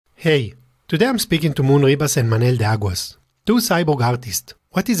Hey, today I'm speaking to Ribas and Manel de Aguas, two cyborg artists.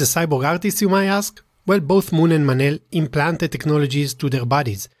 What is a cyborg artist, you might ask? Well, both Moon and Manel implanted technologies to their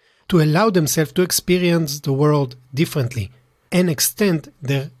bodies to allow themselves to experience the world differently and extend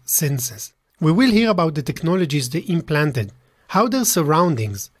their senses. We will hear about the technologies they implanted, how their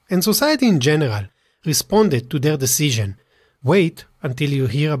surroundings and society in general responded to their decision. Wait until you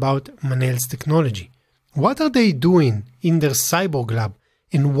hear about Manel's technology. What are they doing in their cyborg lab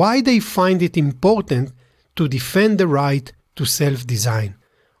and why they find it important to defend the right to self-design?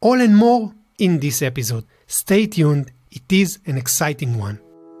 All and more in this episode. Stay tuned, it is an exciting one.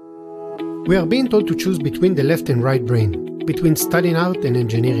 We are being told to choose between the left and right brain, between studying art and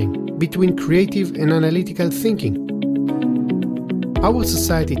engineering, between creative and analytical thinking. Our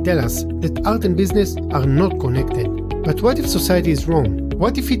society tells us that art and business are not connected. But what if society is wrong?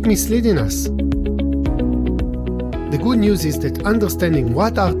 What if it's misleading us? The good news is that understanding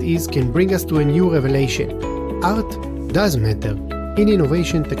what art is can bring us to a new revelation. Art does matter in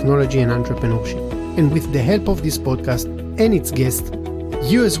innovation, technology, and entrepreneurship. And with the help of this podcast and its guests,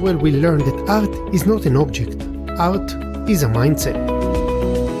 you as well will learn that art is not an object. Art is a mindset.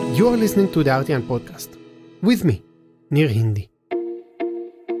 You are listening to the Artian podcast. With me, Nir Hindi.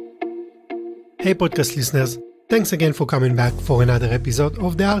 Hey podcast listeners, thanks again for coming back for another episode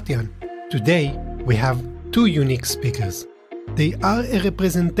of the Artian. Today, we have two unique speakers. They are a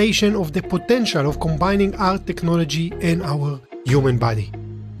representation of the potential of combining art, technology, and our human body.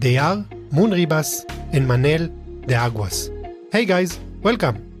 They are Moon Ribas and Manel de Aguas. Hey guys,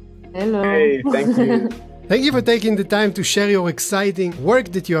 welcome. Hello. Hey, thank you. Thank you for taking the time to share your exciting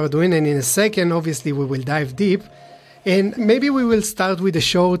work that you are doing, and in a second, obviously, we will dive deep. And maybe we will start with a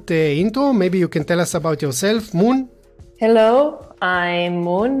short intro. Maybe you can tell us about yourself, Moon. Hello, I'm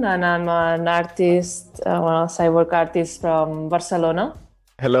Moon and I'm an artist, a cyborg artist from Barcelona.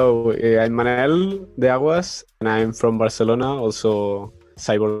 Hello, I'm Manel de Aguas and I'm from Barcelona, also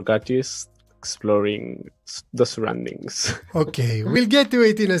cyborg artist, exploring the surroundings. Okay, we'll get to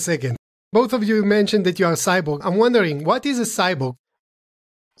it in a second. Both of you mentioned that you are cyborg. I'm wondering, what is a cyborg?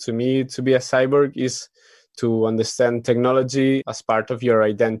 To me, to be a cyborg is to understand technology as part of your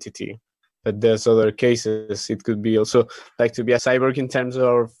identity. But there's other cases. It could be also like to be a cyborg in terms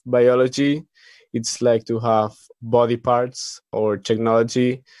of biology. It's like to have body parts or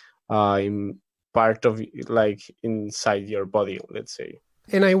technology in part of like inside your body, let's say.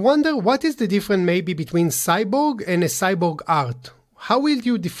 And I wonder, what is the difference maybe between cyborg and a cyborg art? How will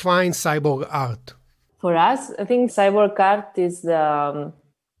you define cyborg art? For us, I think cyborg art is the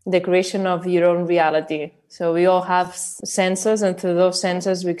creation of your own reality. So we all have senses, and through those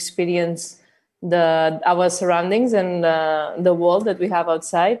senses we experience our surroundings and the world that we have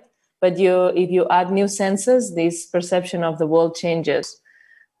outside. But if you add new senses, this perception of the world changes.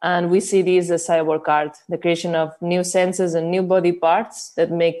 And we see this as cyborg art, the creation of new senses and new body parts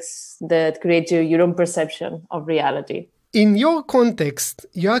that create your own perception of reality. In your context,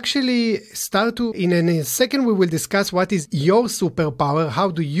 you actually start to, in a second we will discuss what is your superpower, how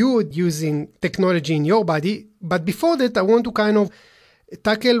do you using technology in your body. But before that, I want to kind of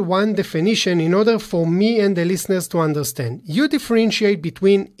tackle one definition in order for me and the listeners to understand. You differentiate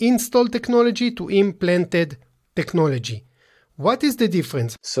between installed technology to implanted technology. What is the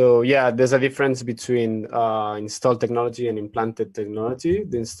difference? So yeah, there's a difference between installed technology and implanted technology.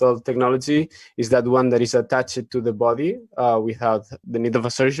 The installed technology is that one that is attached to the body without the need of a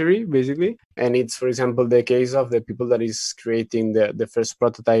surgery, basically. And it's, for example, the case of the people that is creating the first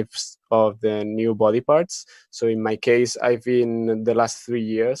prototypes of the new body parts. So in my case, I've been the last 3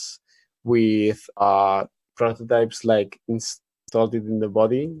 years with prototypes like installed it in the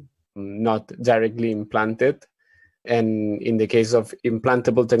body, not directly implanted. And in the case of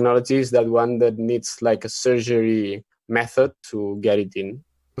implantable technologies, that one that needs like a surgery method to get it in.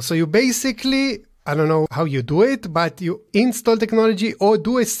 So you basically, I don't know how you do it, but you install technology or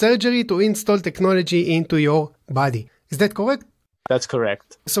do a surgery to install technology into your body. Is that correct? That's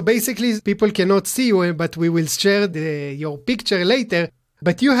correct. So basically, people cannot see you, but we will share your picture later.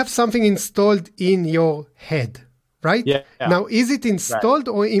 But you have something installed in your head, right? Yeah. Now, is it installed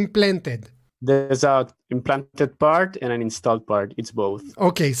or implanted? There's an implanted part and an installed part. It's both.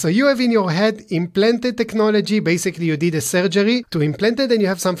 Okay, so you have in your head implanted technology. Basically, you did a surgery to implant it and you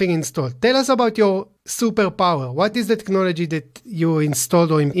have something installed. Tell us about your superpower. What is the technology that you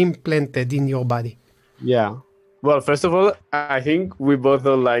installed or implanted in your body? Yeah. Well, first of all, I think we both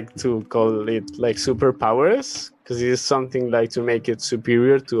don't like to call it like superpowers because it is something like to make it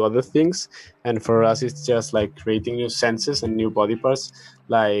superior to other things. And for us, it's just like creating new senses and new body parts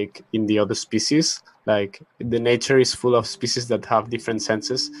like in the other species. Like the nature is full of species that have different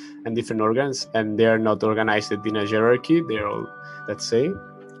senses and different organs, and they are not organized in a hierarchy. They're all, let's say,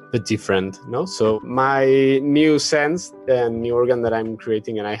 but different, no? So my new sense and new organ that I'm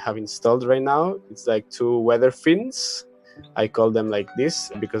creating and I have installed right now, it's like two weather fins. I call them like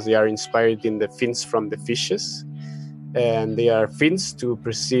this because they are inspired in the fins from the fishes, and they are fins to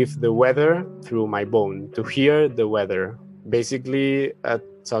perceive the weather through my bone, to hear the weather. Basically,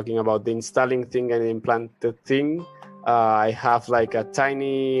 talking about the installing thing and the implanted thing, I have like a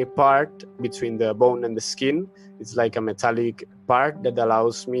tiny part between the bone and the skin. It's like a metallic part that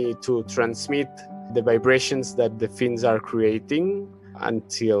allows me to transmit the vibrations that the fins are creating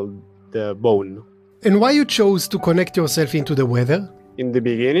until the bone. And why you chose to connect yourself into the weather? In the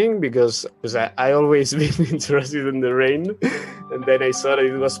beginning, because I always been interested in the rain, and then I saw that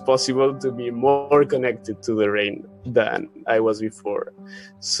it was possible to be more connected to the rain than I was before.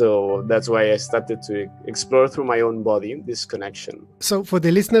 So that's why I started to explore through my own body this connection. So for the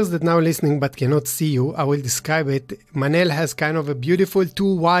listeners that now listening but cannot see you, I will describe it. Manel has kind of a beautiful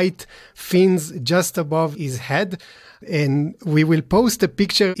two white fins just above his head, and we will post a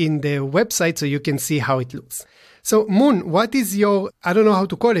picture in the website so you can see how it looks. So, Moon, what is your, I don't know how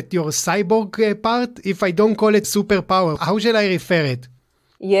to call it, your cyborg part? If I don't call it superpower, how shall I refer it?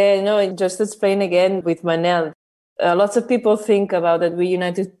 Yeah, no, just explain again with Manel. Lots of people think about that we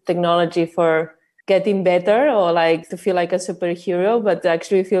united technology for getting better or like to feel like a superhero, but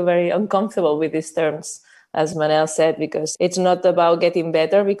actually feel very uncomfortable with these terms, as Manel said, because it's not about getting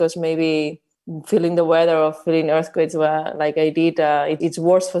better, because maybe feeling the weather or feeling earthquakes like I did, it's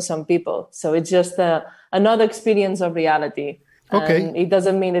worse for some people. So it's just another experience of reality. Okay. And it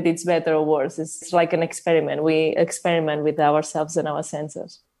doesn't mean that it's better or worse. It's like an experiment. We experiment with ourselves and our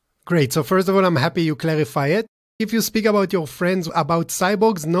senses. Great. So first of all, I'm happy you clarify it. If you speak about your friends about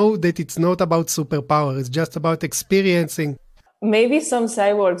cyborgs, know that it's not about superpower. It's just about experiencing. Maybe some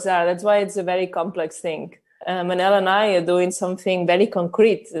cyborgs are. That's why it's a very complex thing. Manel and I are doing something very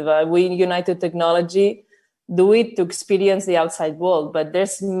concrete. We united technology, do it to experience the outside world. But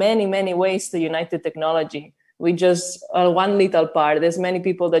there's many, many ways to unite the technology. We just are one little part. There's many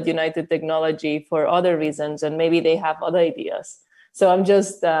people that united technology for other reasons, and maybe they have other ideas. So I'm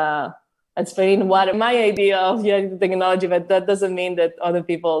just explaining what my idea of united technology, but that doesn't mean that other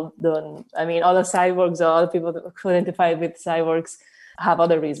people don't. I mean, other cyborgs or other people who identify with cyborgs have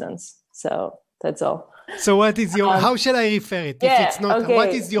other reasons. So that's all. So what is your, how shall I refer it? Yeah, if it's not, okay. What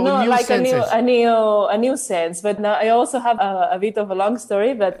is your new like senses? a new sense. But now I also have a bit of a long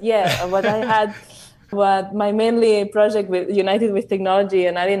story. But yeah, what my mainly project with United with Technology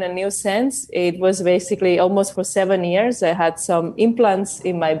and adding a new sense, it was basically almost for 7 years. I had some implants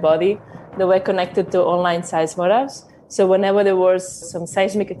in my body that were connected to online seismographs. So whenever there was some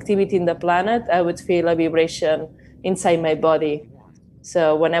seismic activity in the planet, I would feel a vibration inside my body.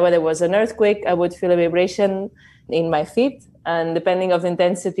 So whenever there was an earthquake, I would feel a vibration in my feet. And depending on the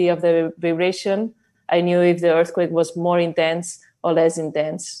intensity of the vibration, I knew if the earthquake was more intense or less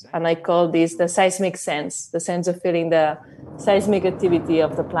intense. And I call this the seismic sense, the sense of feeling the seismic activity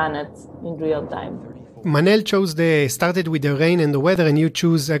of the planet in real time. Manel started with the rain and the weather, and you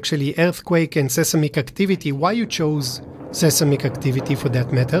choose actually earthquake and seismic activity. Why you chose seismic activity for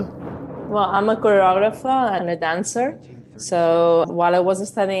that matter? Well, I'm a choreographer and a dancer. So while I was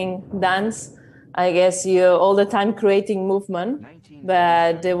studying dance, I guess you're all the time creating movement.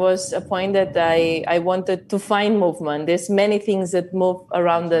 But there was a point that I wanted to find movement. There's many things that move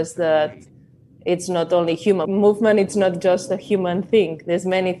around us that it's not only human. Movement, it's not just a human thing. There's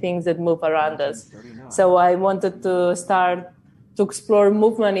many things that move around us. So I wanted to start to explore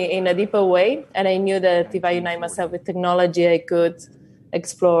movement in a deeper way. And I knew that if I unite myself with technology, I could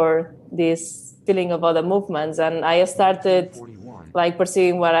explore this feeling of other movements. And I started like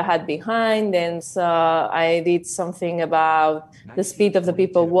perceiving what I had behind. And so I did something about the speed of the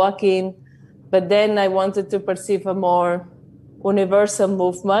people walking. But then I wanted to perceive a more universal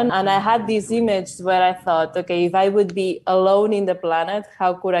movement. And I had this image where I thought, okay, if I would be alone in the planet,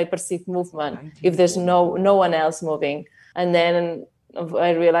 how could I perceive movement if there's no one else moving? And then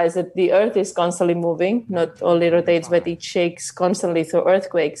I realized that the earth is constantly moving, not only rotates, but it shakes constantly through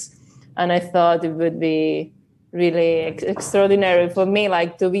earthquakes. And I thought it would be really extraordinary for me,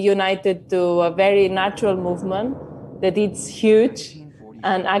 like to be united to a very natural movement that it's huge.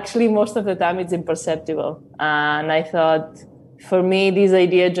 And actually, most of the time, it's imperceptible. And I thought, for me, this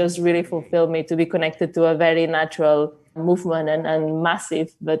idea just really fulfilled me, to be connected to a very natural movement and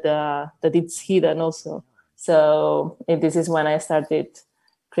massive, but that it's hidden also. So this is when I started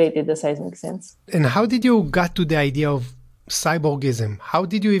creating the seismic sense. And how did you get to the idea of cyborgism? How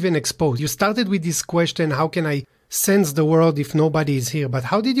did you even expose? You started with this question, how can I sense the world if nobody is here? But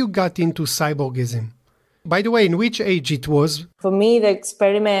how did you get into cyborgism? By the way, in which age it was? For me, the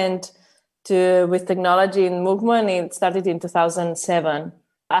experiment with technology and movement, it started in 2007.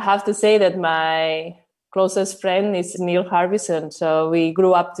 I have to say that my closest friend is Neil Harbison. So we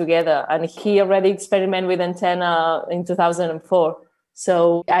grew up together and he already experimented with antenna in 2004.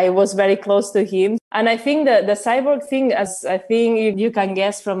 So I was very close to him. And I think that the cyborg thing, as I think you can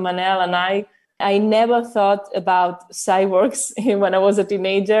guess from Manel and I never thought about cyborgs when I was a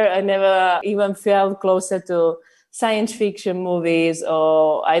teenager. I never even felt closer to science fiction movies,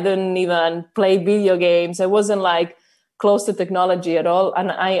 or I didn't even play video games. I wasn't like close to technology at all.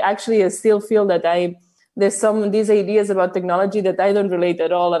 And I actually still feel that there's these ideas about technology that I don't relate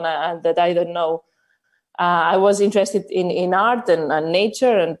at all and that I don't know. I was interested in art and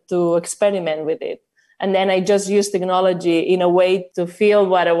nature and to experiment with it. And then I just use technology in a way to feel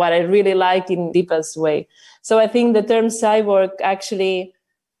what I really like in deepest way. So I think the term cyborg, actually,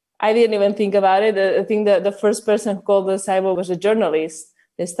 I didn't even think about it. I think that the first person who called us cyborg was a journalist.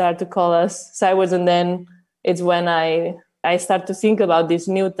 They started to call us cyborgs. And then it's when I start to think about this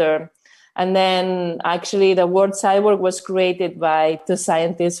new term. And then actually the word cyborg was created by two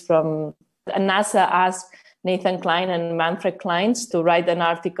scientists from NASA asked Nathan Klein and Manfred Kleins to write an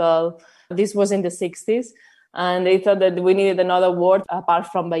article. This was in the 60s. And they thought that we needed another word apart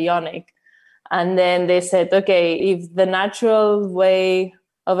from bionic. And then they said, okay, if the natural way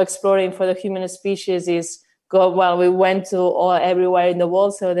of exploring for the human species is we went to everywhere in the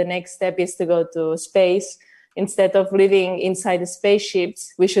world. So the next step is to go to space. Instead of living inside the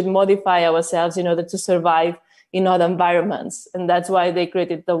spaceships, we should modify ourselves in order to survive in other environments. And that's why they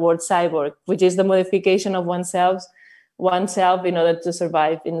created the word cyborg, which is the modification of oneself in order to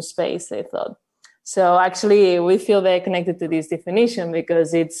survive in space, they thought. So actually, we feel very connected to this definition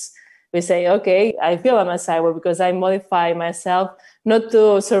because we say, okay, I feel I'm a cyborg because I modify myself not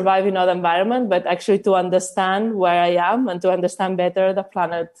to survive in other environment, but actually to understand where I am and to understand better the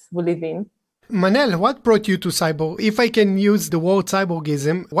planet we live in. Manel, what brought you to cyborg? If I can use the word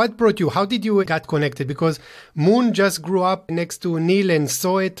cyborgism, what brought you? How did you get connected? Because Moon just grew up next to Neil and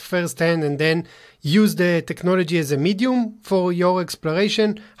saw it firsthand and then used the technology as a medium for your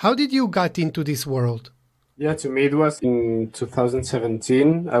exploration. How did you get into this world? Yeah, to me it was in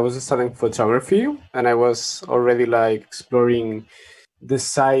 2017. I was studying photography and I was already exploring the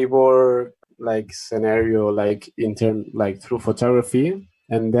cyborg scenario through photography.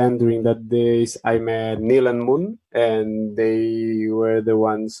 And then during that days, I met Neil and Moon, and they were the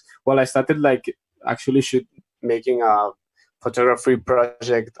ones. Well, I started actually making a photography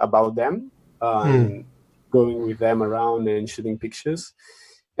project about them, and going with them around and shooting pictures.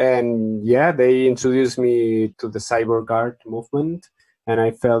 And yeah, they introduced me to the cyborg art movement, and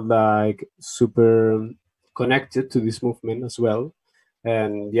I felt super connected to this movement as well.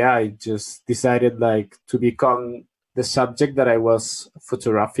 And yeah, I just decided to become the subject that I was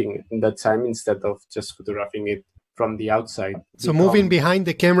photographing in that time instead of just photographing it from the outside. So moving behind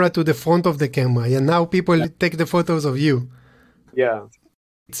the camera to the front of the camera, and now people take the photos of you. Yeah.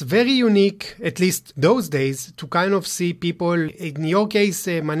 It's very unique, at least those days, to kind of see people. In your case,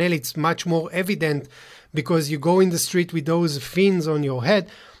 Manel, it's much more evident because you go in the street with those fins on your head.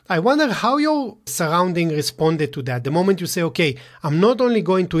 I wonder how your surrounding responded to that. The moment you say, okay, I'm not only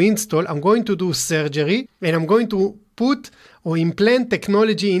going to install, I'm going to do surgery and I'm going to put or implant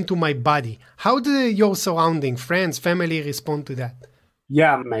technology into my body. How did your surrounding, friends, family respond to that?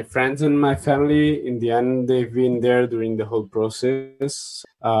 Yeah, my friends and my family, in the end, they've been there during the whole process.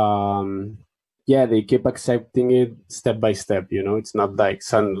 Yeah, they keep accepting it step by step, It's not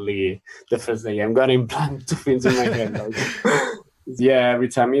suddenly the first day I'm going to implant two fins in my head. Yeah, every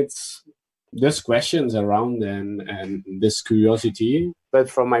time there's questions around and there's curiosity. But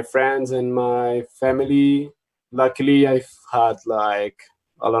from my friends and my family, luckily I've had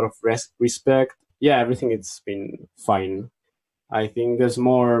a lot of respect. Yeah, everything it's been fine. I think there's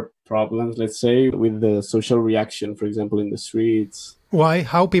more problems, let's say, with the social reaction, for example, in the streets. Why?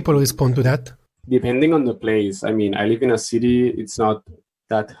 How people respond to that? Depending on the place. I mean, I live in a city, it's not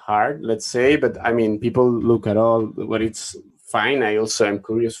that hard, let's say, but I mean, people look at all, but it's fine. I also am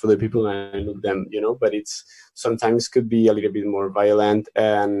curious for the people and I look them, but it's sometimes could be a little bit more violent.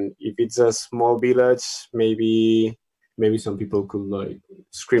 And if it's a small village, maybe some people could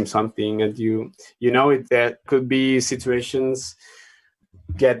scream something at you. There could be situations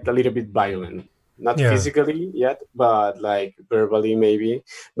get a little bit violent. Not physically yet, but verbally maybe.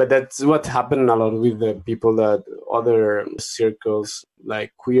 But that's what happened a lot with the people that other circles,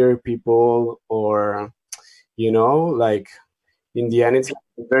 like queer people or like in the end, it's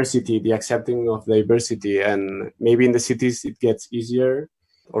diversity, the accepting of diversity. And maybe in the cities it gets easier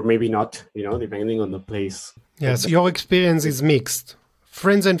or maybe not, depending on the place. Yes, your experience is mixed.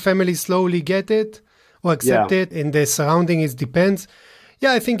 Friends and family slowly get it or accept it, and the surrounding it depends.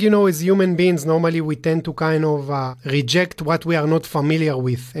 Yeah, I think, as human beings, normally we tend to kind of reject what we are not familiar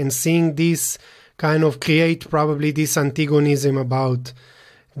with, and seeing this kind of create probably this antagonism about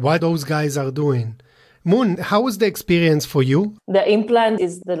what those guys are doing. Moon, how was the experience for you? The implant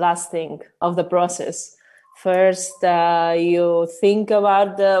is the last thing of the process. First, you think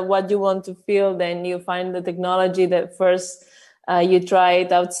about what you want to feel, then you find the technology that first you try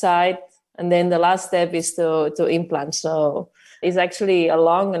it outside, and then the last step is to implant. So it's actually a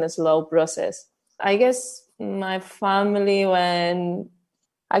long and a slow process. I guess my family, when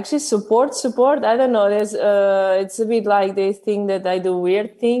actually support, I don't know, it's a bit like they think that I do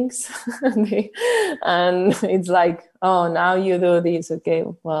weird things. And it's like, oh, now you do this. Okay,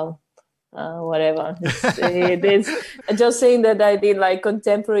 well, whatever. It's just saying that I did like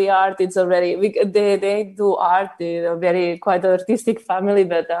contemporary art. It's already, they do art. They're quite artistic family,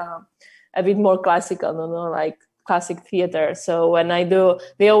 but a bit more classical, like classic theater. So when I do,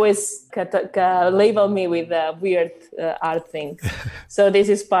 they always label me with a weird art thing. So this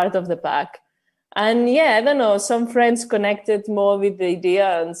is part of the pack. And yeah, I don't know, some friends connected more with the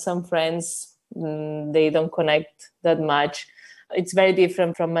idea, and some friends, they don't connect that much. It's very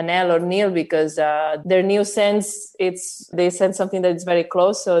different from Manel or Neil, because their new sense, they sense something that is very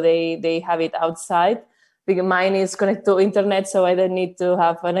close, so they have it outside. Because mine is connected to internet, so I don't need to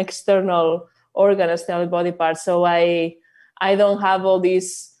have an external organ, external body part. So I don't have all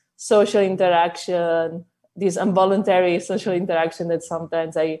this social interaction, this involuntary social interaction that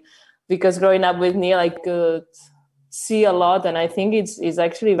sometimes because growing up with Neil, I could see a lot, and I think it's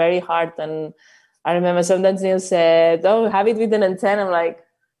actually very hard. And I remember sometimes Neil said, "Oh, have it with an antenna." I'm like,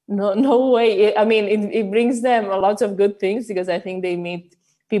 no way. I mean, it brings them a lot of good things, because I think they meet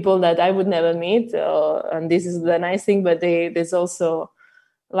people that I would never meet, and this is the nice thing. But there's also,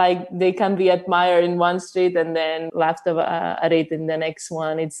 like, they can be admired in one street and then laughed at it in the next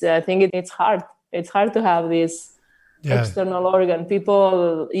one. I think it's hard. It's hard to have this external organ.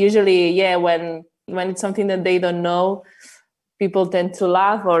 People usually, when it's something that they don't know, people tend to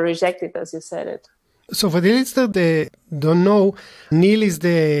laugh or reject it, as you said it. So for the listeners that don't know, Neil is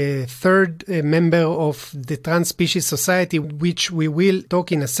the third member of the Trans-Species Society, which we will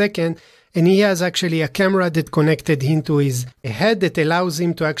talk in a second. And he has actually a camera that connected into his head that allows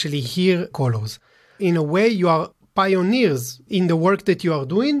him to actually hear colors. In a way, you are pioneers in the work that you are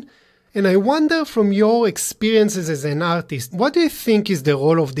doing. And I wonder, from your experiences as an artist, what do you think is the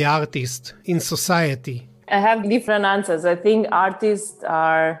role of the artist in society? I have different answers. I think artists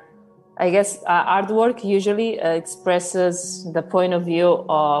are, artwork usually expresses the point of view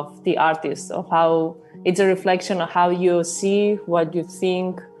of the artist, of how it's a reflection of how you see, what you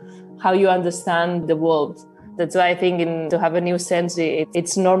think, how you understand the world. That's why I think to have a new sense,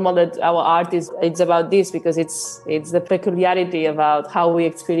 it's normal that our art it's about this, because it's the peculiarity about how we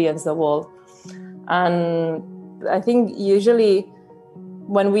experience the world. And I think usually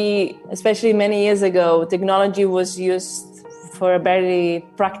when especially many years ago, technology was used for very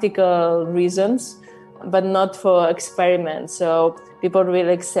practical reasons, but not for experiments. So people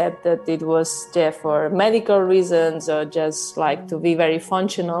really accept that it was there for medical reasons, or just like to be very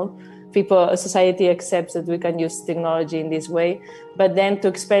functional. Society accepts that we can use technology in this way. But then to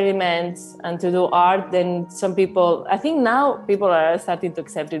experiment and to do art, then some people, I think now people are starting to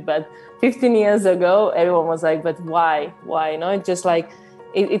accept it, but 15 years ago, everyone was like, but why? It's just like,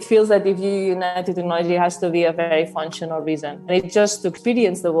 it feels that if you unite with technology, it has to be a very functional reason. And it's just to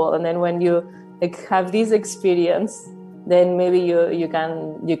experience the world. And then when you have this experience, then maybe you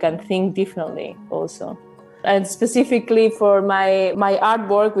can think differently also. And specifically for my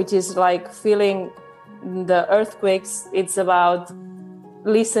artwork, which is like feeling the earthquakes, it's about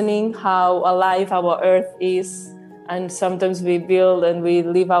listening how alive our earth is. And sometimes we build and we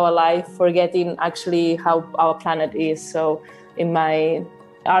live our life forgetting actually how our planet is. So in my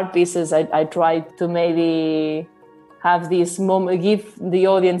art pieces, I try to maybe have this moment, give the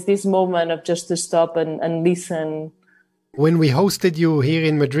audience this moment of just to stop and listen. When we hosted you here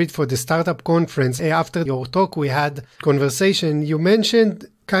in Madrid for the startup conference, after your talk we had conversation, you mentioned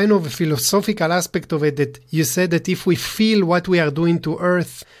kind of a philosophical aspect of it, that you said that if we feel what we are doing to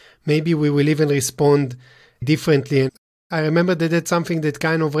Earth, maybe we will even respond differently. And I remember that that's something that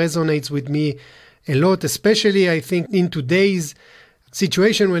kind of resonates with me a lot, especially I think in today's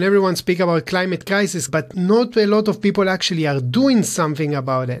situation when everyone speaks about climate crisis, but not a lot of people actually are doing something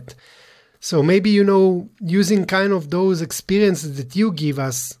about it. So maybe, using kind of those experiences that you give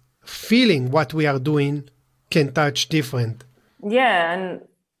us, feeling what we are doing can touch different. Yeah, and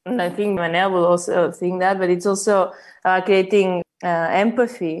I think Manel will also think that, but it's also creating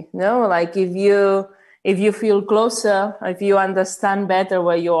empathy. Like if you feel closer, if you understand better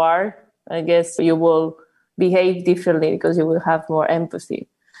where you are, I guess you will behave differently because you will have more empathy.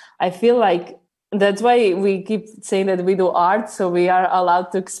 I feel like that's why we keep saying that we do art, so we are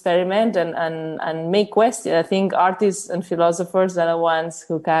allowed to experiment and make questions. I think artists and philosophers are the ones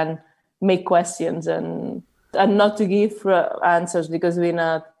who can make questions and not to give answers because we're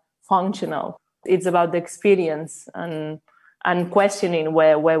not functional. It's about the experience and questioning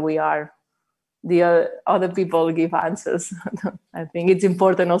where we are. The other people give answers. I think it's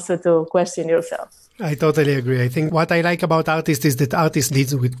important also to question yourself. I totally agree. I think what I like about artists is that artists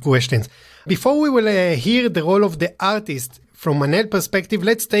lead with questions. Before we will hear the role of the artist from Manel perspective,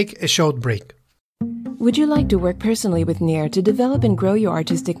 let's take a short break. Would you like to work personally with Nir to develop and grow your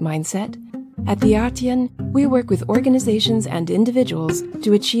artistic mindset? At the Artian, we work with organizations and individuals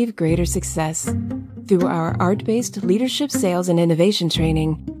to achieve greater success. Through our art-based leadership, sales, and innovation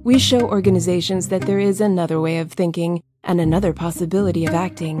training, we show organizations that there is another way of thinking and another possibility of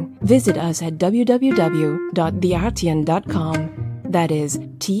acting. Visit us at www.theartian.com. That is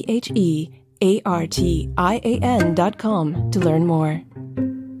TheArtian.com to learn more.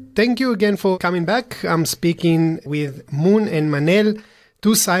 Thank you again for coming back. I'm speaking with Moon and Manel,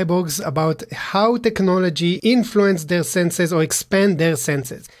 two cyborgs, about how technology influence their senses or expand their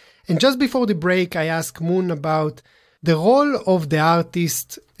senses. And just before the break, I asked Moon about the role of the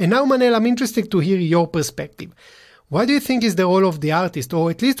artist. And now, Manel, I'm interested to hear your perspective. What do you think is the role of the artist,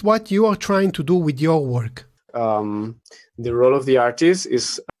 or at least what you are trying to do with your work? The role of the artist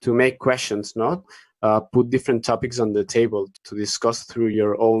is to make questions, not put different topics on the table to discuss through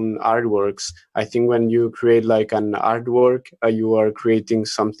your own artworks. I think when you create like an artwork, you are creating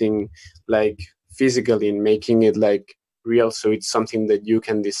something like physically and making it like real. So it's something that you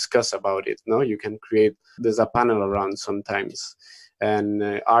can discuss about it. No, you can create, there's a panel around sometimes. And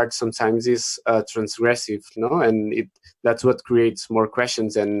art sometimes is transgressive, no? And that's what creates more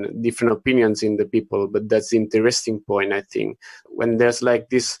questions and different opinions in the people. But that's the interesting point, I think. When there's like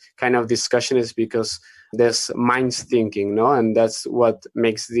this kind of discussion is because there's minds thinking, no? And that's what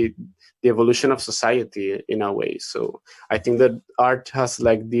makes the evolution of society in a way. So I think that art has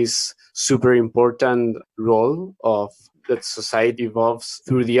like this super important role of that society evolves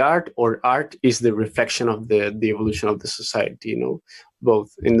through the art, or art is the reflection of the evolution of the society,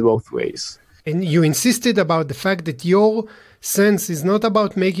 both ways. And you insisted about the fact that your sense is not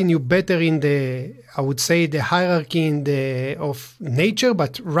about making you better in the, I would say, the hierarchy of nature,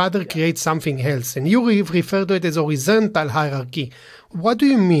 but rather create something else. And you refer to it as horizontal hierarchy. What do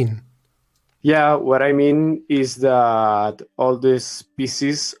you mean? Yeah, what I mean is that all these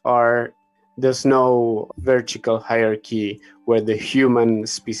species there's no vertical hierarchy where the human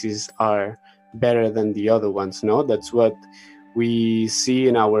species are better than the other ones, no? That's what we see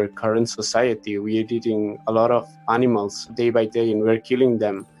in our current society. We are eating a lot of animals day by day and we're killing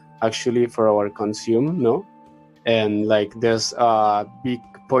them actually for our consume, no? And like there's a big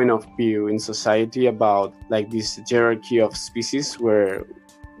point of view in society about like this hierarchy of species where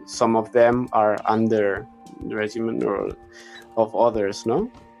some of them are under the regimen or of others,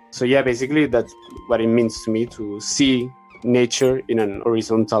 no? So yeah, basically that's what it means to me to see nature in an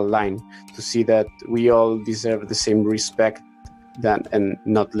horizontal line, to see that we all deserve the same respect and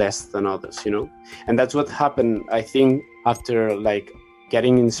not less than others, And that's what happened, I think, after like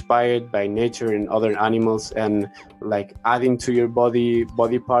getting inspired by nature and other animals and like adding to your body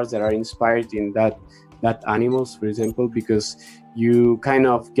parts that are inspired in that animals, for example, because you kind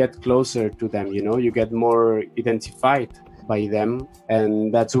of get closer to them, you get more identified by them,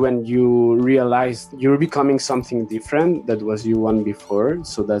 and that's when you realize you're becoming something different that was you one before.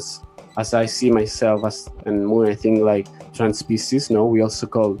 So that's, as I see myself and more, I think like trans-species, we also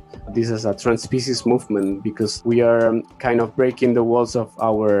call this as a trans-species movement because we are kind of breaking the walls of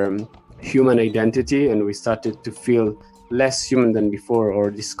our human identity and we started to feel less human than before, or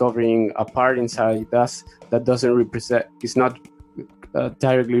discovering a part inside us that is not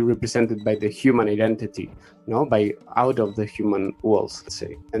directly represented by the human identity, by out of the human walls, let's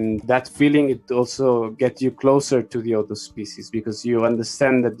say. And that feeling, it also gets you closer to the other species because you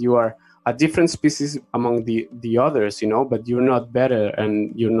understand that you are a different species among the others, but you're not better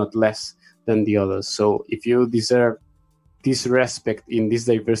and you're not less than the others. So if you deserve this respect in this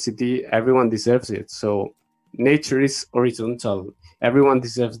diversity, everyone deserves it. So nature is horizontal. Everyone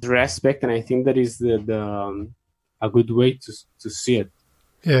deserves respect, and I think that is a good way to see it.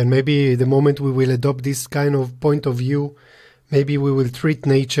 Yeah, and maybe the moment we will adopt this kind of point of view, maybe we will treat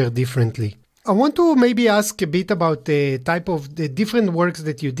nature differently. I want to maybe ask a bit about the type of the different works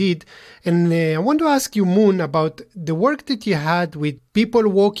that you did. And I want to ask you, Moon, about the work that you had with people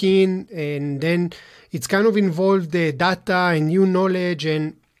walking, and then it's kind of involved the data and new knowledge.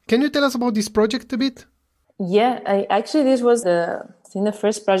 And can you tell us about this project a bit? Yeah, actually, this was the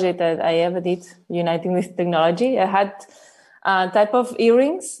first project that I ever did uniting with technology. I had a type of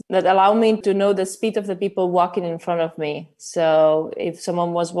earrings that allow me to know the speed of the people walking in front of me. So if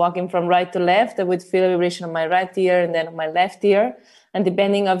someone was walking from right to left, I would feel a vibration on my right ear and then on my left ear. And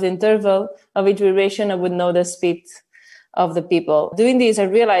depending on the interval of each vibration, I would know the speed of the people. Doing this, I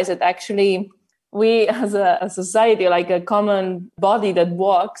realized that actually we as a society, like a common body that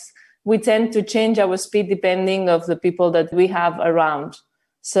walks, we tend to change our speed depending of the people that we have around.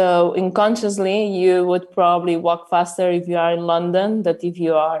 So unconsciously, you would probably walk faster if you are in London than if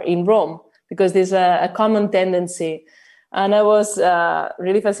you are in Rome, because there's a common tendency. And I was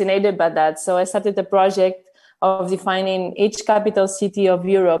really fascinated by that. So I started a project of defining each capital city of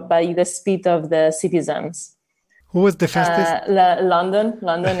Europe by the speed of the citizens. Who was the fastest? London.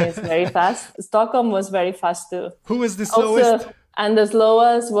 London is very fast. Stockholm was very fast too. Who was the slowest? Also, and the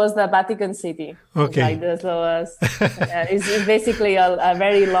slowest was the Vatican City. Okay. Like the slowest. It's basically a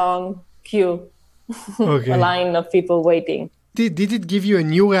very long queue, Okay. a line of people waiting. Did it give you a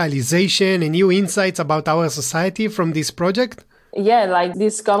new realization, a new insights about our society from this project? Yeah, like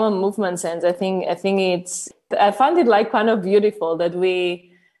this common movement sense. I found it like kind of beautiful that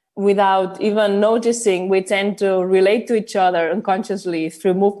we, without even noticing, we tend to relate to each other unconsciously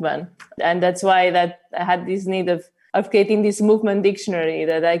through movement. And that's why that I had this need of creating this movement dictionary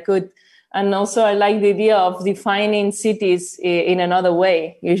that I could. And also I like the idea of defining cities in another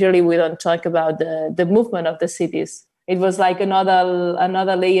way. Usually we don't talk about the movement of the cities. It was like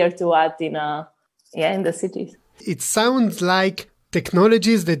another layer to add in the cities. It sounds like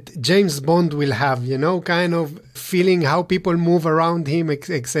technologies that James Bond will have, kind of feeling how people move around him,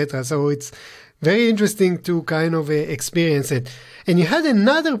 etc. So it's very interesting to kind of experience it. And you had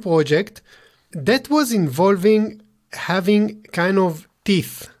another project that was involving having kind of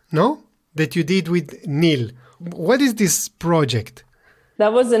teeth, no? That you did with Neil. What is this project?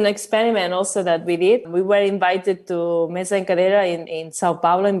 That was an experiment also that we did. We were invited to Mesa em Cadeira in Sao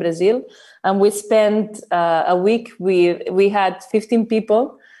Paulo in Brazil. And we spent a week we had 15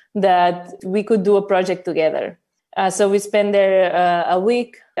 people that we could do a project together. So we spent there a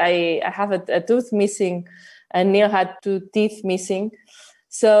week. I have a tooth missing and Neil had 2 teeth missing.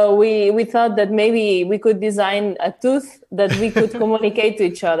 So we thought that maybe we could design a tooth that we could communicate to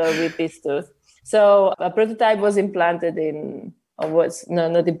each other with this tooth. So a prototype was implanted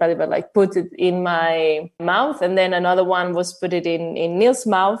not implanted, but like put it in my mouth. And then another one was put it in Neil's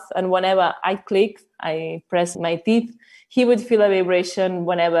mouth. And whenever I press my teeth, he would feel a vibration.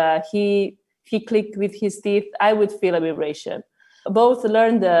 Whenever he clicked with his teeth, I would feel a vibration. Both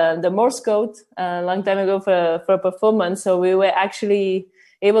learned the Morse code a long time ago for a performance. So we were actually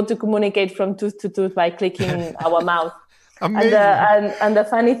able to communicate from tooth to tooth by clicking our mouth. Amazing. And the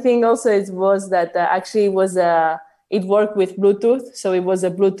funny thing also was that actually it worked with Bluetooth. So it was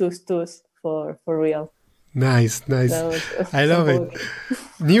a Bluetooth tooth for real. Nice. I love it.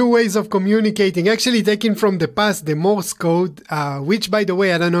 New ways of communicating, actually taken from the past, the Morse code, which, by the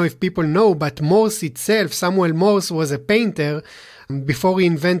way, I don't know if people know, but Morse itself, Samuel Morse was a painter before he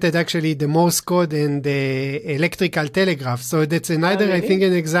invented actually the Morse code and the electrical telegraph. So that's another, really? I think,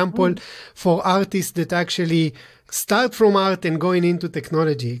 an example for artists that actually start from art and going into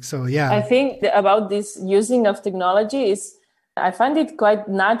technology. So, yeah. I think about this using of technology I find it quite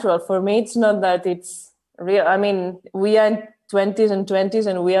natural. For me, it's not that it's real. I mean, we are in 20s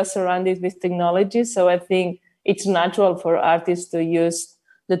and we are surrounded with technology. So I think it's natural for artists to use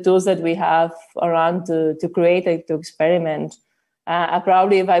the tools that we have around to create and to experiment.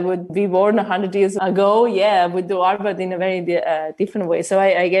 Probably if I would be born 100 years ago, I would do art, but in a very different way. So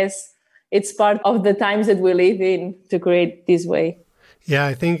I guess it's part of the times that we live in to create this way. Yeah,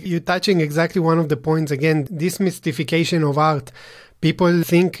 I think you're touching exactly one of the points. Again, this mystification of art. People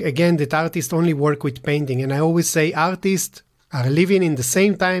think, again, that artists only work with painting. And I always say artists are living in the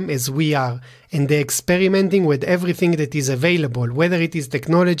same time as we are. And they're experimenting with everything that is available, whether it is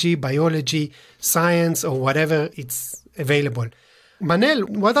technology, biology, science, or whatever it's available. Manel,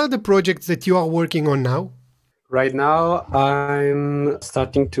 what are the projects that you are working on now? Right now, I'm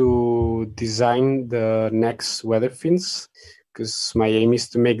starting to design the next weather fins. because my aim is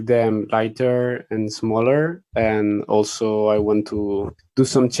to make them lighter and smaller. And also I want to do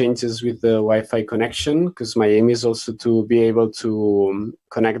some changes with the Wi-Fi connection, because my aim is also to be able to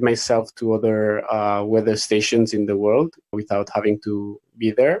connect myself to other weather stations in the world without having to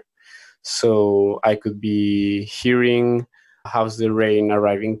be there. So I could be hearing how's the rain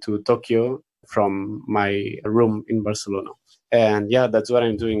arriving to Tokyo from my room in Barcelona. And yeah, that's what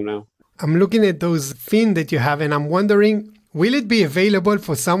I'm doing now. I'm looking at those fins that you have and I'm wondering, will it be available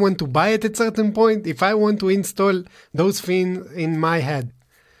for someone to buy it at a certain point if I want to install those fins in my head?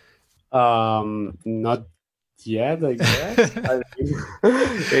 Not yet, I guess.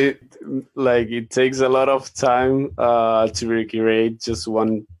 It takes a lot of time to recreate just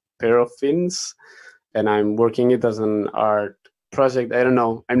one pair of fins, and I'm working it as an art project. I don't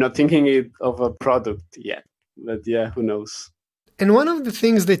know. I'm not thinking it of a product yet, but yeah, who knows? And one of the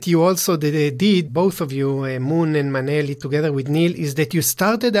things that you also did, both of you, Moon and Manel, together with Neil, is that you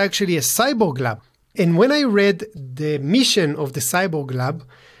started actually a Cyborg lab. And when I read the mission of the Cyborg lab,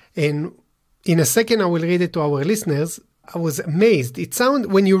 and in a second I will read it to our listeners, I was amazed.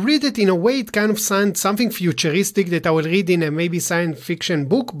 When you read it in a way, it kind of sounds something futuristic that I will read in a maybe science fiction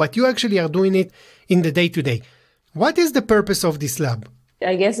book, but you actually are doing it in the day-to-day. What is the purpose of this lab?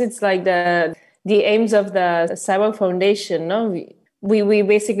 I guess it's like the aims of the Cyborg Foundation. No, we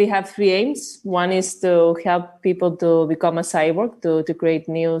basically have three aims. One is to help people to become a cyborg, to create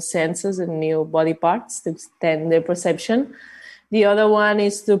new senses and new body parts to extend their perception. The other one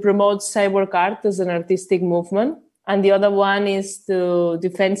is to promote cyborg art as an artistic movement. And the other one is to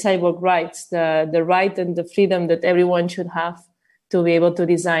defend cyborg rights, the right and the freedom that everyone should have to be able to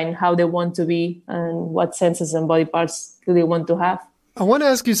design how they want to be and what senses and body parts do they want to have. I want to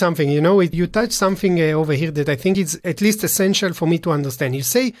ask you something. You touched something over here that I think is at least essential for me to understand. You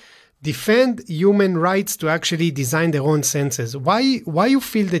say defend human rights to actually design their own senses. Why you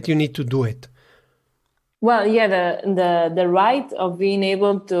feel that you need to do it? Well, yeah, the right of being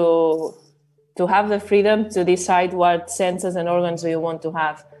able to have the freedom to decide what senses and organs you want to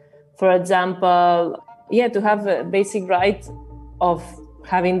have. For example, to have a basic right of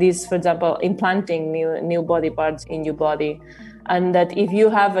having this, for example, implanting new body parts in your body. And that if you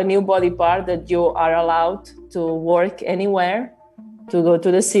have a new body part, that you are allowed to work anywhere, to go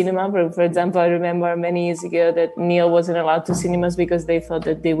to the cinema. For example, I remember many years ago that Neil wasn't allowed to cinemas because they thought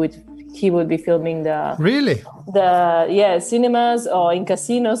that he would be filming cinemas, or in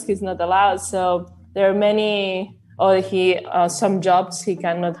casinos he's not allowed. So there are many, or some jobs he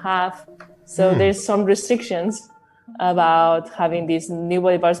cannot have. So there's some restrictions about having these new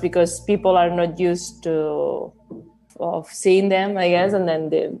body parts because people are not used of seeing them, I guess. And then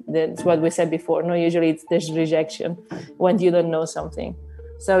that's what we said before. No, usually there's rejection when you don't know something.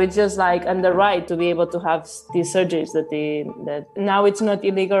 So it's just like, and the right to be able to have these surgeries that now it's not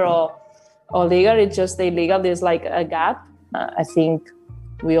illegal or legal, it's just illegal. There's like a gap. I think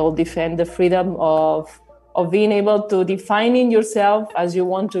we all defend the freedom of being able to defining yourself as you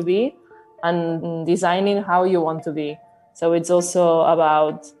want to be and designing how you want to be. So it's also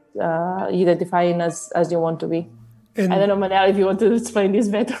about identifying as you want to be. And I don't know, Manel, if you want to explain this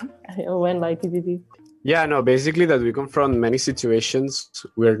better. I went like TBD. Yeah, no, basically that we confront many situations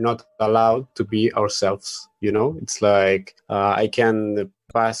we're not allowed to be ourselves, It's like I can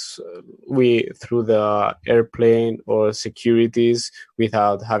pass through the airplane or securities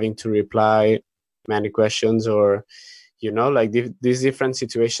without having to reply many questions, or like these different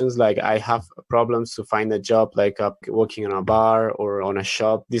situations. Like I have problems to find a job, like working in a bar or on a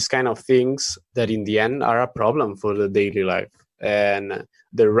shop, these kind of things that in the end are a problem for the daily life. And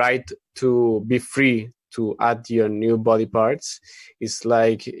the right to be free to add your new body parts is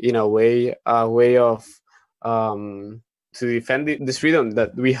like, in a way of to defend this freedom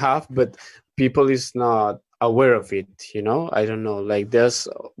that we have, but people is not aware of it. I don't know, like there's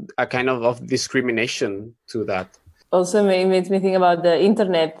a kind of discrimination to that. Also makes me think about the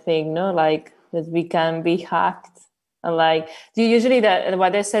internet thing, no? Like that we can be hacked. And like usually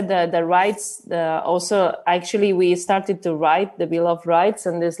what I said, the rights, also actually we started to write the Bill of Rights,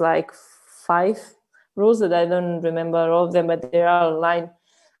 and there's like 5 rules that I don't remember all of them, but they are online.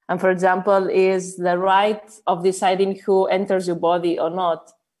 And for example, is the right of deciding who enters your body or not.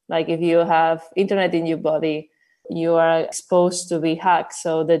 Like if you have internet in your body, you are exposed to be hacked,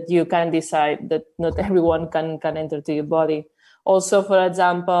 so that you can decide that not everyone can enter to your body. Also, for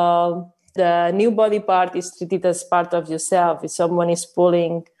example, the new body part is treated as part of yourself. If someone is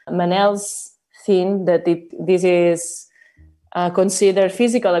pulling Manel's thing, that this is considered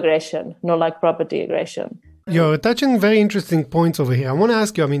physical aggression, not like property aggression. You're touching very interesting points over here. I want to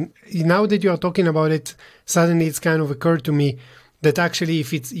ask you, I mean, now that you are talking about it, suddenly it's kind of occurred to me that actually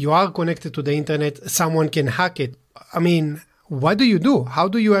if you are connected to the internet, someone can hack it. I mean, what do you do? How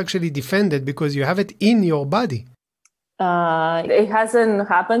do you actually defend it? Because you have it in your body. It hasn't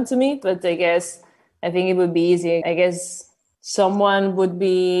happened to me, but I think it would be easy. I guess someone would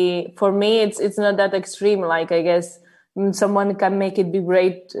be, for me, it's not that extreme. Like, I guess someone can make it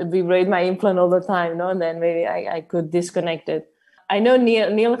vibrate my implant all the time, no? And then maybe I could disconnect it. I know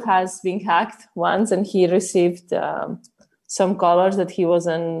Neil has been hacked once, and he received some colors that he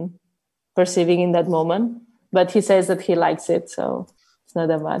wasn't perceiving in that moment. But he says that he likes it, so it's not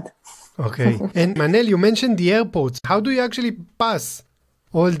that bad. Okay. And Manel, you mentioned the airports. How do you actually pass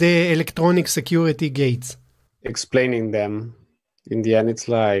all the electronic security gates? Explaining them. In the end, it's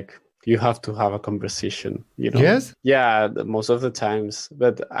like you have to have a conversation, you know? Yes? Yeah, most of the times.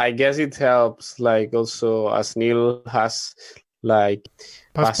 But I guess it helps, like also as Neil has like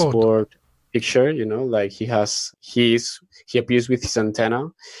passport picture, you know, like he appears with his antenna.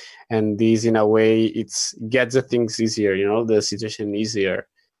 And this, in a way, gets the things easier, you know, the situation easier.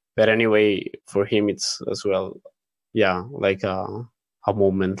 But anyway, for him, it's as well, yeah, like a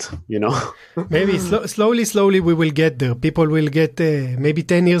moment, you know. Maybe slowly we will get there. People will get maybe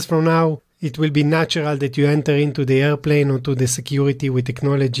 10 years from now, it will be natural that you enter into the airplane or to the security with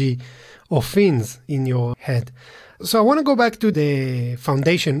technology or fins in your head. So I want to go back to the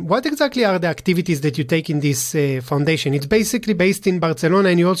foundation. What exactly are the activities that you take in this foundation? It's basically based in Barcelona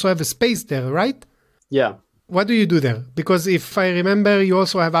and you also have a space there, right? Yeah. What do you do there? Because if I remember, you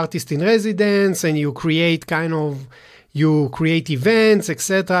also have artists in residence and you create events,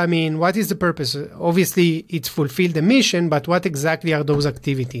 etc. I mean, what is the purpose? Obviously, it's fulfill the mission, but what exactly are those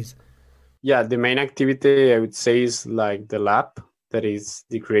activities? Yeah, the main activity I would say is like the lab, that is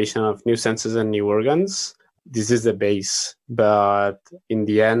the creation of new senses and new organs. This is the base, but in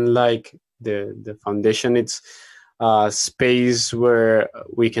the end, like the foundation, it's a space where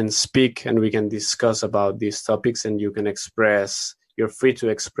we can speak and we can discuss about these topics, and you're free to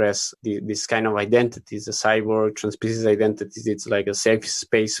express this kind of identities, the cyborg, transspecies identities. It's like a safe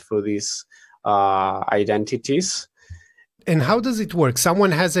space for these identities. And how does it work?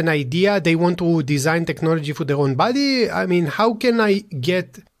 Someone has an idea, they want to design technology for their own body. I mean, how can I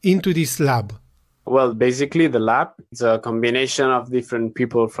get into this lab? Well, basically the lab is a combination of different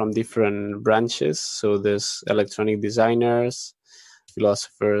people from different branches. So there's electronic designers,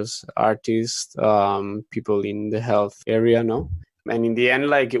 philosophers, artists, people in the health area, no? And in the end,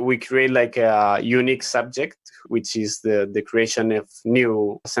 like we create like a unique subject, which is the creation of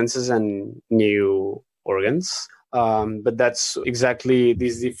new senses and new organs. But that's exactly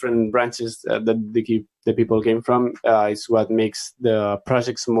these different branches that the people came from is what makes the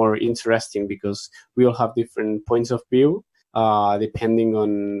projects more interesting, because we all have different points of view depending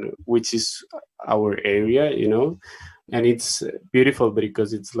on which is our area, you know. And it's beautiful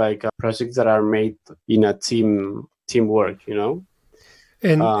because it's like projects that are made in a teamwork, you know.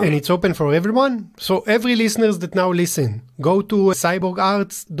 And it's open for everyone. So every listeners that now listen, go to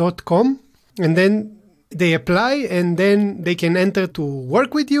cyborgarts.com and then they apply and then they can enter to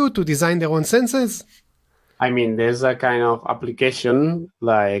work with you to design their own senses. I mean, there's a kind of application,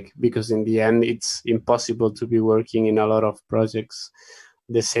 like, because in the end, it's impossible to be working in a lot of projects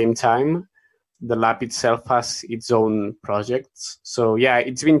at the same time. The lab itself has its own projects. So yeah,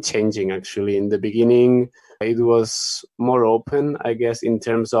 it's been changing actually. In the beginning, it was more open, I guess, in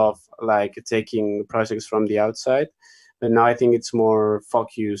terms of like taking projects from the outside. But now I think it's more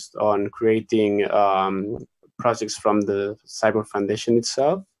focused on creating projects from the Cyborg Foundation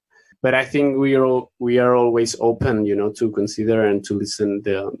itself. But I think we are always open, you know, to consider and to listen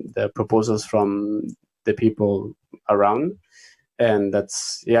the proposals from the people around. And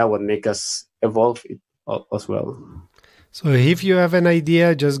that's, what make us evolve it as well. So if you have an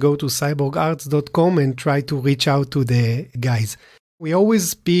idea, just go to cyborgarts.com and try to reach out to the guys. We always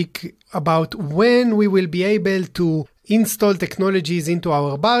speak about when we will be able to install technologies into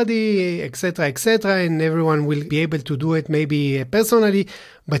our body, etc., and everyone will be able to do it maybe personally.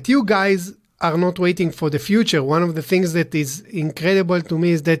 But you guys are not waiting for the future. One of the things that is incredible to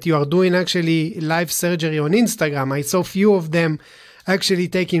me is that you are doing actually live surgery on Instagram. I saw few of them actually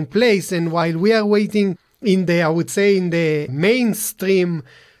taking place. And while we are waiting in the mainstream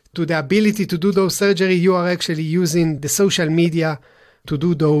to the ability to do those surgery, you are actually using the social media to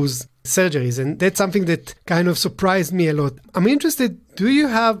do those surgeries. And that's something that kind of surprised me a lot. I'm interested, do you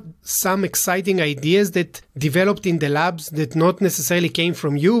have some exciting ideas that developed in the labs that not necessarily came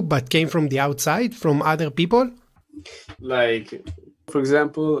from you, but came from the outside, from other people? Like, For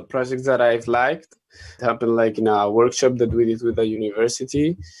example, projects that I've liked, it happened like in a workshop that we did with a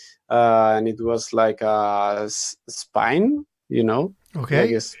university. And it was like a spine, Okay.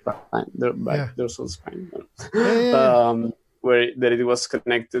 like a spine, dorsal spine, Yeah. where that it was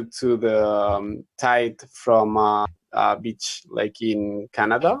connected to the tide from a beach, like in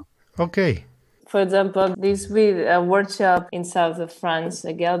Canada. Okay. For example, this with a workshop in south of France,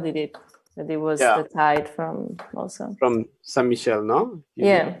 a girl did it. That it was the tide from also. From Saint Michel, no?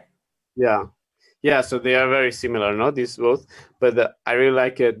 Yeah. Yeah, so they are very similar, no? These both, but I really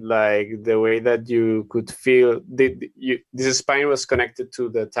like it, like the way that you could feel. This spine was connected to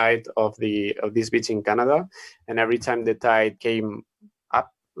the tide of this beach in Canada, and every time the tide came up,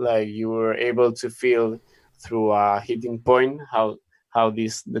 like you were able to feel through a hitting point how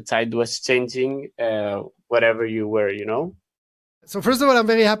the tide was changing, whatever you were, So first of all, I'm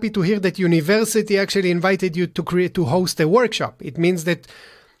very happy to hear that university actually invited you to host a workshop. It means that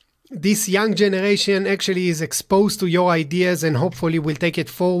this young generation actually is exposed to your ideas and hopefully will take it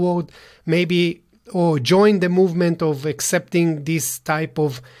forward, maybe, or join the movement of accepting this type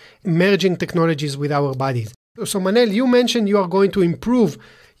of emerging technologies with our bodies. So Manel, you mentioned you are going to improve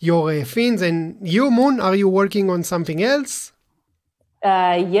your fins, and you, Moon, are you working on something else?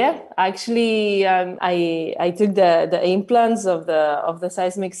 Yeah, actually, I took the implants of the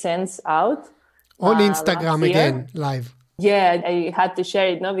seismic sense out on Instagram again, live. Yeah, I had to share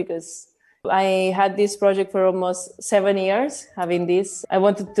it, because I had this project for almost 7 years. Having this, I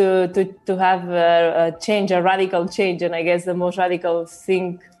wanted to have a change, a radical change, and I guess the most radical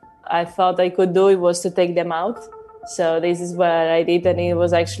thing I thought I could do was to take them out. So this is what I did, and it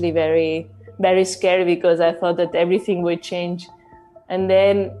was actually very, very scary because I thought that everything would change. And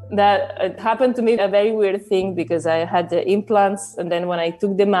then that it happened to me, a very weird thing, because I had the implants, and then when I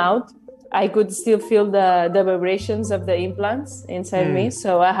took them out, I could still feel the vibrations of the implants inside me.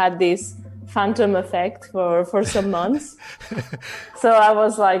 So I had this phantom effect for some months. So I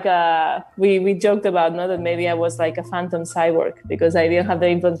was like, we joked about that maybe I was like a phantom cyborg because I didn't have the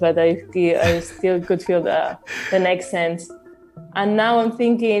implants, but I still could feel the next sense. And now I'm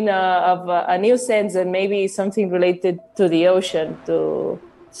thinking of a new sense, and maybe something related to the ocean, to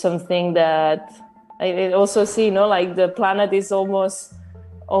something that I also see, like the planet is almost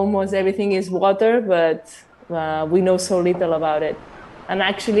everything is water, but we know so little about it. And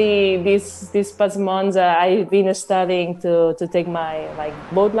actually, these past months, I've been studying to take my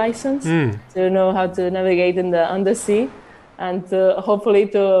boat license to know how to navigate on the sea, and hopefully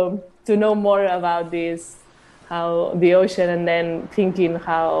to know more about this, how the ocean, and then thinking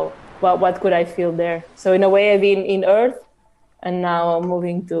what could I feel there. So in a way, I've been in Earth, and now I'm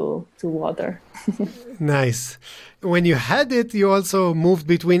moving to water. Nice. When you had it, you also moved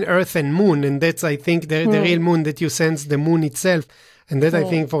between Earth and Moon, and that's, I think, the real Moon, that you sense the Moon itself. And that, I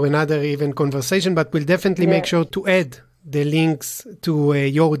think, for another even conversation, but we'll definitely make sure to add the links to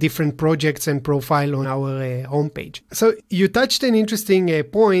your different projects and profile on our homepage. So you touched an interesting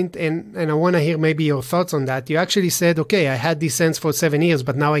point, and I want to hear maybe your thoughts on that. You actually said, okay, I had this sense for 7 years,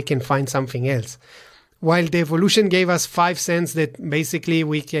 but now I can find something else. While the evolution gave us 5 senses that basically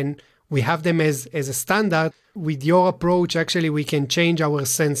we have them as a standard, with your approach, actually, we can change our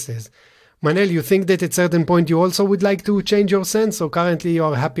senses. Manel, you think that at a certain point you also would like to change your sense, or currently you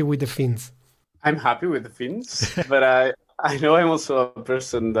are happy with the fins? I'm happy with the fins, but I know I'm also a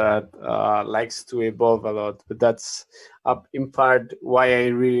person that likes to evolve a lot. But that's in part why I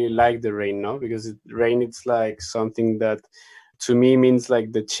really like the rain, because rain, it's like something that to me means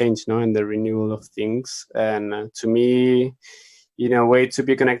like the change, and the renewal of things. And to me, in a way, to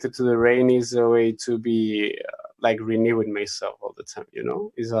be connected to the rain is a way to be like renewing myself all the time,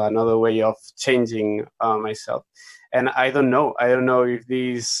 is another way of changing myself. And I don't know if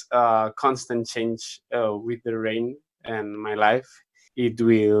this constant change with the rain and my life, it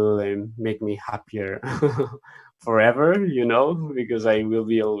will make me happier forever, because I will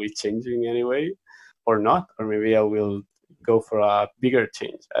be always changing anyway, or not, or maybe I will go for a bigger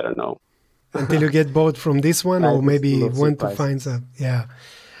change. I don't know. Until you get bored from this one, or maybe want to find some. Yeah.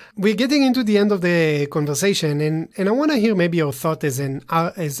 We're getting into the end of the conversation, and I want to hear maybe your thought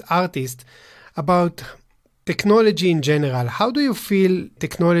as artist about technology in general. How do you feel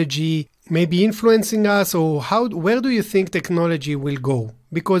technology may be influencing us, or where do you think technology will go?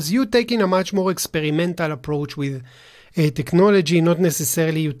 Because you're taking a much more experimental approach with technology, not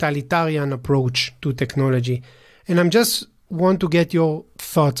necessarily utilitarian approach to technology. And I'm just want to get your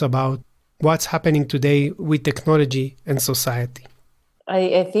thoughts about what's happening today with technology and society.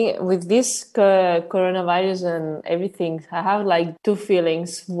 I think with this coronavirus and everything, I have 2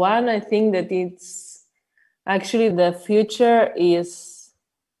 feelings. One, I think that it's Actually, the future is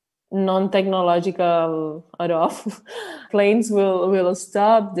non-technological at all. Planes will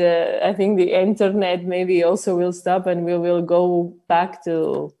stop. I think the internet maybe also will stop, and we will go back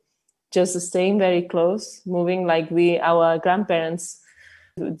to just staying very close, moving like our grandparents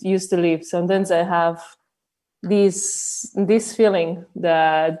used to live. Sometimes I have this feeling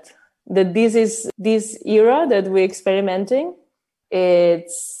that this era that we're experimenting, it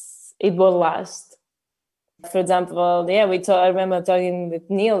will last. For example, I remember talking with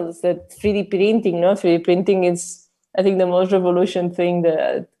Neil that 3D printing, 3D printing is, I think, the most revolution thing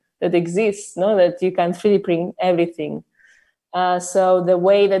that exists, that you can 3D print everything. So the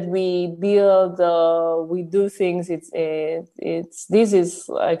way that we build, we do things, this is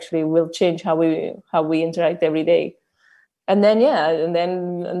actually will change how we interact every day. And then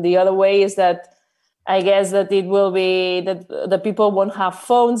the other way is that I guess that it will be that the people won't have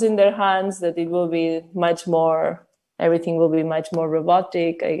phones in their hands, that it will be everything will be much more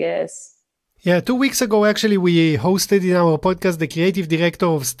robotic, I guess. Yeah, 2 weeks ago, actually, we hosted in our podcast the creative director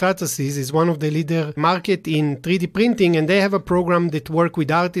of Stratasys, is one of the leader market in 3D printing, and they have a program that work with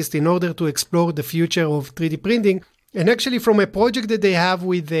artists in order to explore the future of 3D printing. And actually, from a project that they have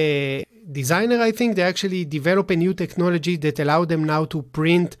with the designer, I think, they actually develop a new technology that allow them now to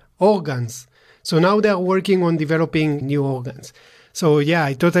print organs. So now they are working on developing new organs. So yeah,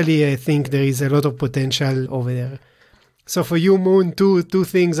 I totally think there is a lot of potential over there. So for you, Moon, two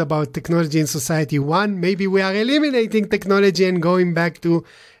things about technology in society. One, maybe we are eliminating technology and going back to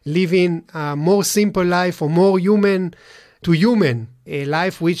living a more simple life or more human to human, a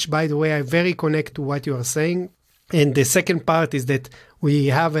life which, by the way, I very connect to what you are saying. And the second part is that we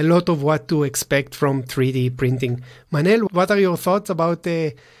have a lot of what to expect from 3D printing. Manel, what are your thoughts about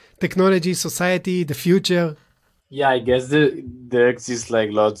technology, society, the future? Yeah, I guess there exists like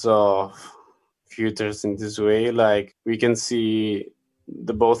lots of futures in this way. Like we can see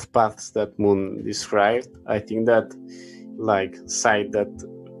the both paths that Moon described. I think that like side that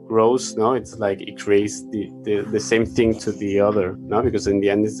grows, it's like it creates the same thing to the other, because in the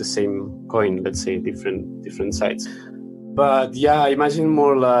end it's the same coin, let's say different sides. But yeah, I imagine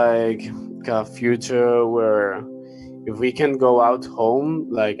more like a future where if we can go out home,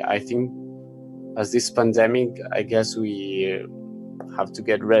 like I think as this pandemic, I guess we have to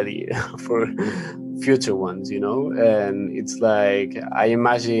get ready for future ones, and it's like I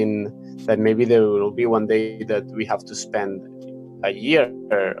imagine that maybe there will be one day that we have to spend a year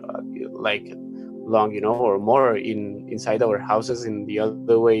like long, or more inside our houses, and the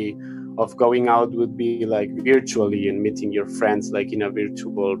other way of going out would be like virtually and meeting your friends like in a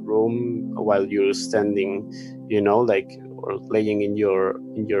virtual room while you're standing, like or laying in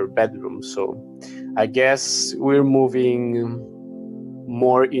your bedroom. So I guess we're moving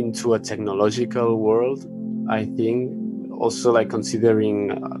more into a technological world, I think. Also, like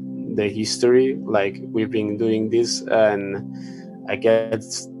considering the history, like we've been doing this, and I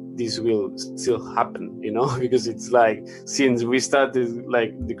guess this will still happen, because it's like since we started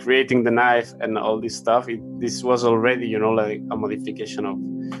like creating the knife and all this stuff, this was already, like a modification of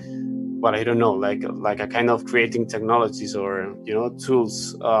what I don't know, like a kind of creating technologies or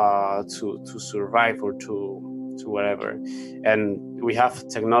tools to survive or to whatever. And we have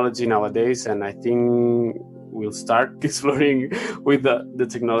technology nowadays, and I think we'll start exploring with the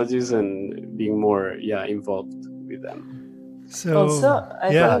technologies and being more involved with them. So also, I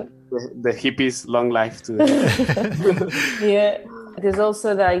think the hippies, long life to them. Yeah, there's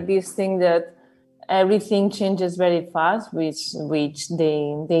also like this thing that everything changes very fast, which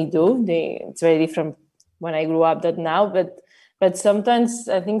they do. It's very different when I grew up than now, but sometimes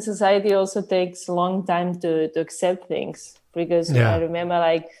I think society also takes a long time to accept things, because I remember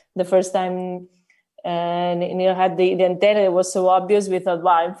like the first time Neil had the antenna, it was so obvious. We thought,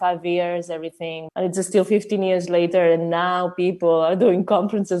 wow, in 5 years, everything. And it's still 15 years later, and now people are doing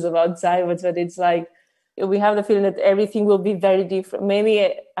conferences about cyborgs, but it's like, we have the feeling that everything will be very different. Maybe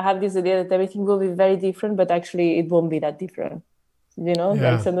I have this idea that everything will be very different, but actually it won't be that different.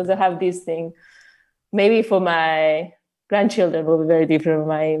 Like sometimes I have this thing. Maybe for my grandchildren will be very different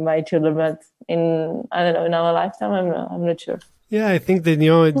from my children, but in our lifetime, I'm not sure. Yeah, I think that,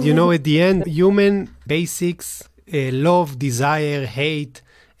 at the end, human basics, love, desire, hate,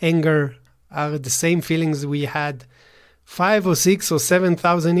 anger are the same feelings we had 5 or 6 or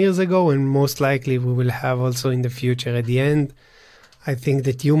 7,000 years ago, and most likely we will have also in the future. At the end, I think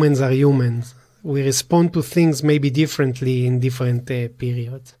that humans are humans. We respond to things maybe differently in different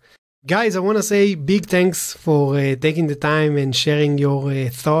periods. Guys, I want to say big thanks for taking the time and sharing your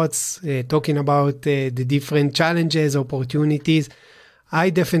thoughts, talking about the different challenges, opportunities. I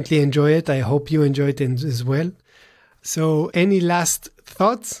definitely enjoy it. I hope you enjoy it as well. So any last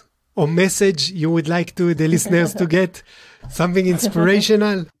thoughts or message you would like to the listeners to get? Something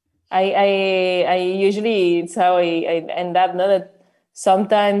inspirational? I usually, it's how I end up, know that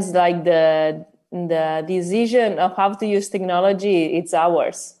sometimes like the decision of how to use technology, it's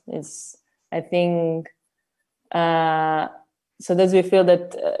ours. I think, so that we feel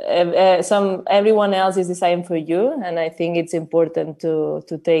that everyone else is deciding for you. And I think it's important to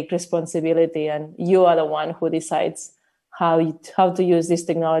take responsibility, and you are the one who decides how to use this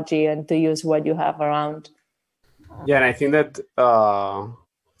technology and to use what you have around. Yeah, and I think that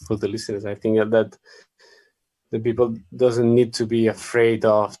for the listeners, I think that the people doesn't need to be afraid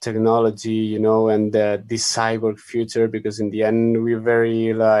of technology, and this cyborg future, because in the end, we're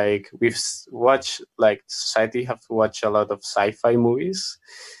very we've watched, society have to watch a lot of sci-fi movies,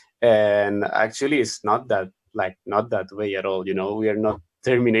 and actually it's not that way at all. We are not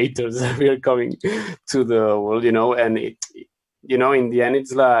Terminators. We are coming to the world, and it, in the end,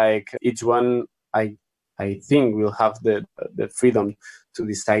 it's each one, I think, will have the freedom to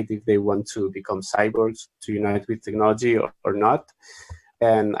decide if they want to become cyborgs, to unite with technology or not.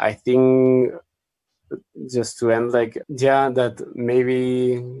 And I think, just to end, that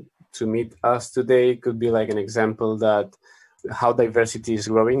maybe to meet us today could be an example that how diversity is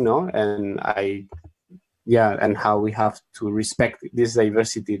growing, no? And and how we have to respect this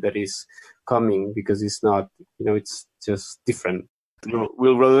diversity that is coming, because it's not, it's just different.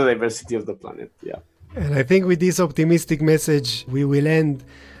 We'll grow the diversity of the planet, yeah. And I think with this optimistic message, we will end.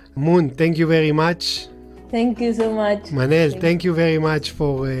 Moon, thank you very much. Thank you so much. Manel, thank you very much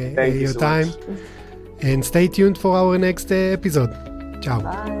for your time. Much. And stay tuned for our next episode. Ciao.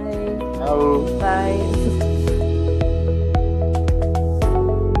 Bye. Ciao. Bye.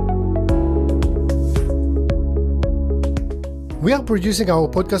 We are producing our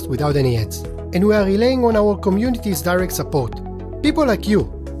podcast without any ads, and we are relying on our community's direct support. People like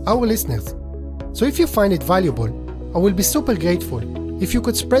you, our listeners. So if you find it valuable, I will be super grateful if you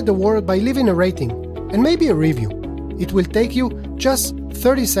could spread the word by leaving a rating and maybe a review. It will take you just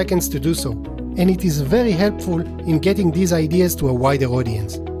 30 seconds to do so, and it is very helpful in getting these ideas to a wider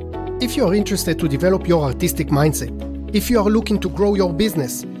audience. If you are interested to develop your artistic mindset, if you are looking to grow your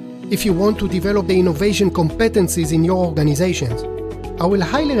business, if you want to develop the innovation competencies in your organizations, I will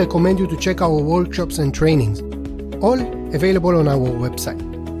highly recommend you to check our workshops and trainings, all available on our website.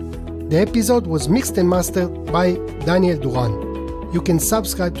 The episode was mixed and mastered by Daniel Duran. You can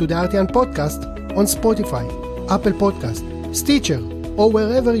subscribe to the Artian podcast on Spotify, Apple Podcast, Stitcher, or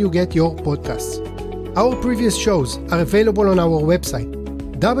wherever you get your podcasts. Our previous shows are available on our website,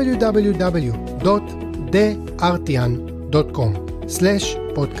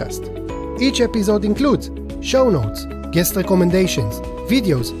 www.theartian.com/podcast. Each episode includes show notes, guest recommendations,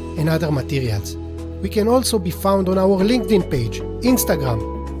 videos, and other materials. We can also be found on our LinkedIn page, Instagram,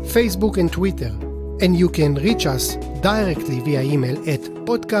 Facebook, and Twitter. And you can reach us directly via email at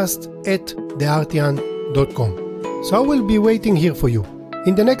podcast@theartian.com. So I will be waiting here for you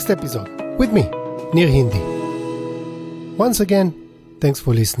in the next episode with me, Nir Hindi. Once again, thanks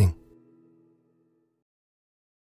for listening.